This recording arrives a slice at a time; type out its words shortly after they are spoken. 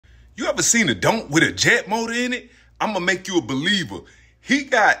You ever seen a don't with a jet motor in it? I'm going to make you a believer. He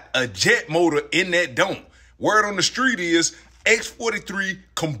got a jet motor in that don't. Word on the street is X-43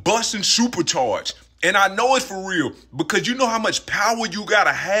 combustion supercharged. And I know it's for real because you know how much power you got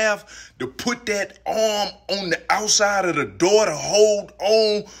to have to put that arm on the outside of the door to hold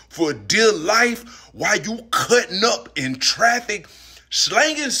on for dear life while you cutting up in traffic,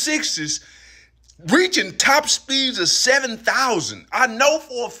 slanging sixes, reaching top speeds of 7,000. I know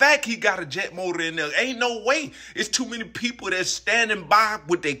for a fact he got a jet motor in there. Ain't no way. It's too many people that's standing by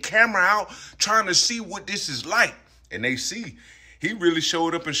with their camera out trying to see what this is like. And they see. He really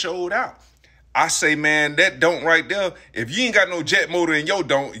showed up and showed out. I say, man, that don't right there, if you ain't got no jet motor in your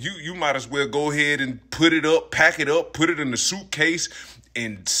don't, you might as well go ahead and put it up, pack it up, put it in the suitcase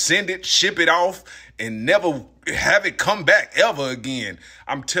and send it, ship it off and never have it come back ever again.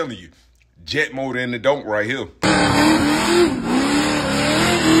 I'm telling you, jet motor in the don't right here.